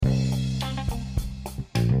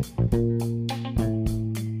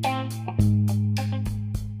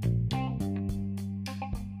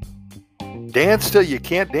Dance till you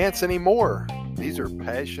can't dance anymore. These are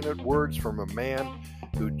passionate words from a man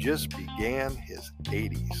who just began his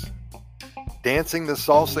 80s. Dancing the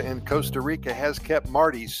salsa in Costa Rica has kept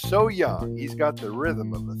Marty so young. He's got the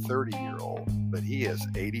rhythm of a 30-year-old, but he is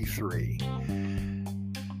 83.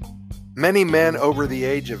 Many men over the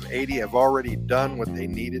age of 80 have already done what they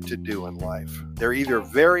needed to do in life. They're either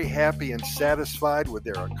very happy and satisfied with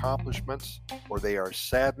their accomplishments, or they are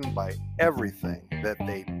saddened by everything that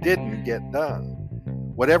they didn't get done.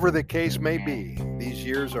 Whatever the case may be, these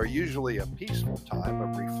years are usually a peaceful time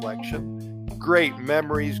of reflection, great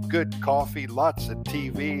memories, good coffee, lots of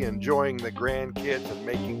TV, enjoying the grandkids, and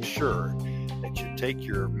making sure that you take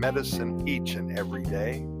your medicine each and every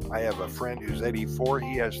day. I have a friend who's 84.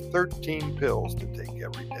 He has 13 pills to take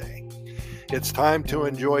every day. It's time to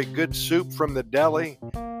enjoy good soup from the deli,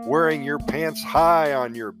 wearing your pants high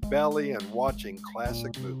on your belly, and watching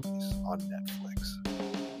classic movies on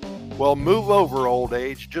Netflix. Well, move over, old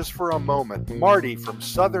age, just for a moment. Marty from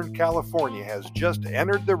Southern California has just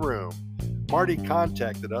entered the room. Marty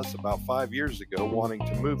contacted us about 5 years ago wanting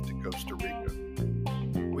to move to Costa Rica.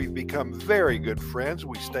 We've become very good friends.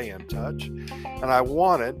 We stay in touch. And I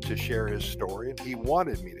wanted to share his story, and he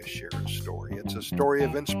wanted me to share his story. It's a story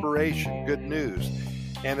of inspiration, good news,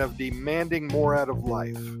 and of demanding more out of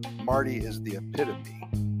life. Marty is the epitome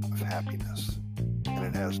of happiness, and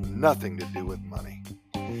it has nothing to do with money.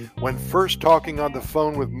 When first talking on the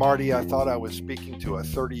phone with Marty, I thought I was speaking to a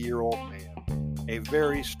 30-year-old man. A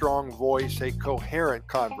very strong voice, a coherent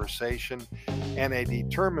conversation, and a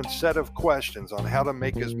determined set of questions on how to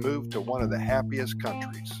make his move to one of the happiest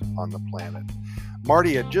countries on the planet.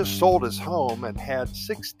 Marty had just sold his home and had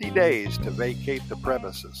 60 days to vacate the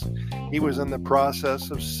premises. He was in the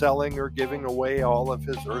process of selling or giving away all of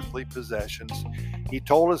his earthly possessions. He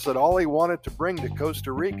told us that all he wanted to bring to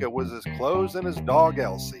Costa Rica was his clothes and his dog,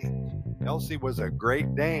 Elsie. Elsie was a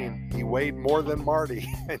Great Dane. He weighed more than Marty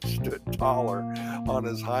and stood taller on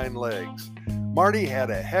his hind legs. Marty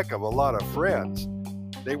had a heck of a lot of friends.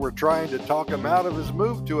 They were trying to talk him out of his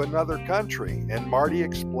move to another country, and Marty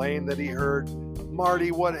explained that he heard,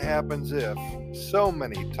 "Marty, what happens if?" So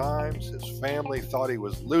many times his family thought he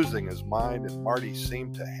was losing his mind, and Marty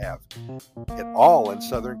seemed to have it all in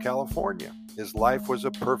Southern California. His life was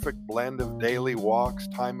a perfect blend of daily walks,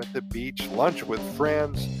 time at the beach, lunch with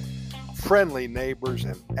friends, friendly neighbors,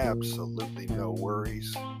 and absolutely no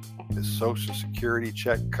worries. His Social Security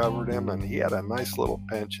check covered him, and he had a nice little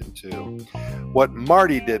pension too. What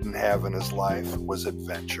Marty didn't have in his life was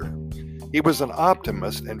adventure. He was an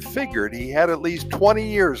optimist and figured he had at least 20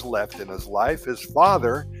 years left in his life. His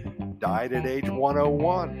father died at age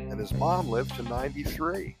 101, and his mom lived to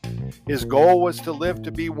 93. His goal was to live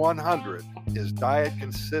to be 100. His diet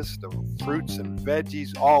consists of fruits and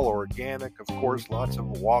veggies, all organic, of course, lots of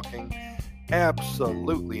walking,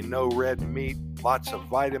 absolutely no red meat, lots of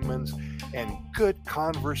vitamins, and good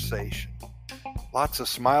conversation. Lots of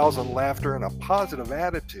smiles and laughter and a positive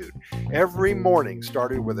attitude. Every morning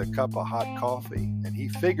started with a cup of hot coffee, and he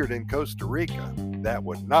figured in Costa Rica that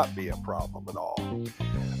would not be a problem at all.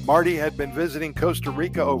 Marty had been visiting Costa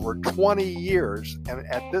Rica over 20 years, and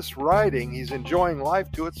at this writing, he's enjoying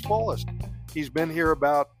life to its fullest. He's been here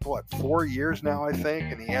about, 4 years now, I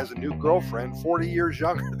think, and he has a new girlfriend 40 years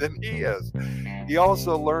younger than he is. He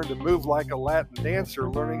also learned to move like a Latin dancer,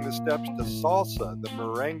 learning the steps to salsa, the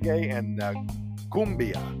merengue, and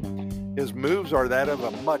cumbia. His moves are that of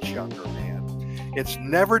a much younger man. It's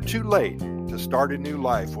never too late to start a new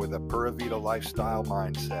life with a Pura Vida lifestyle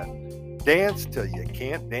mindset. Dance till you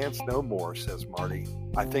can't dance no more, says Marty.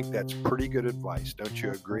 I think that's pretty good advice. Don't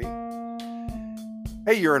you agree?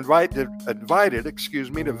 Hey, you're invited to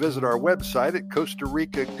visit our website at Costa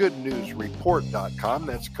Rica Good News Report.com.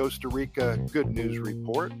 That's Costa Rica Good News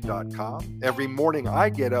Report.com. Every morning I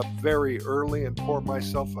get up very early and pour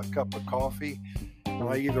myself a cup of coffee, and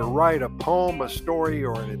I either write a poem, a story,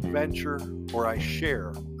 or an adventure, or I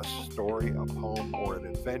share a story, a poem, or an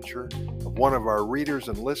adventure of one of our readers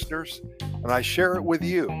and listeners, and I share it with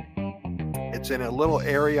you. It's in a little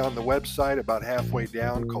area on the website about halfway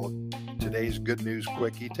down called Today's Good News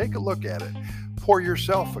Quickie. Take a look at it. Pour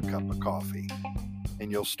yourself a cup of coffee,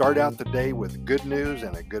 and you'll start out the day with good news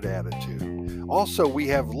and a good attitude. Also, we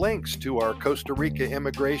have links to our Costa Rica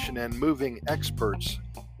Immigration and Moving Experts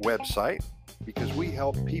website, because we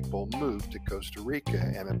help people move to Costa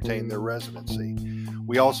Rica and obtain their residency.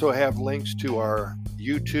 We also have links to our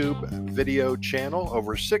YouTube video channel,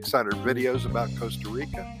 over 600 videos about Costa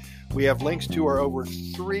Rica. We have links to our over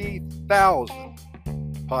 3,000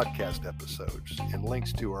 podcast episodes and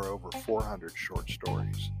links to our over 400 short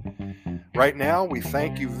stories. Right now, we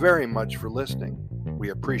thank you very much for listening. We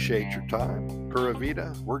appreciate your time. Pura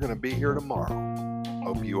Vida, we're going to be here tomorrow.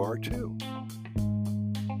 Hope you are too.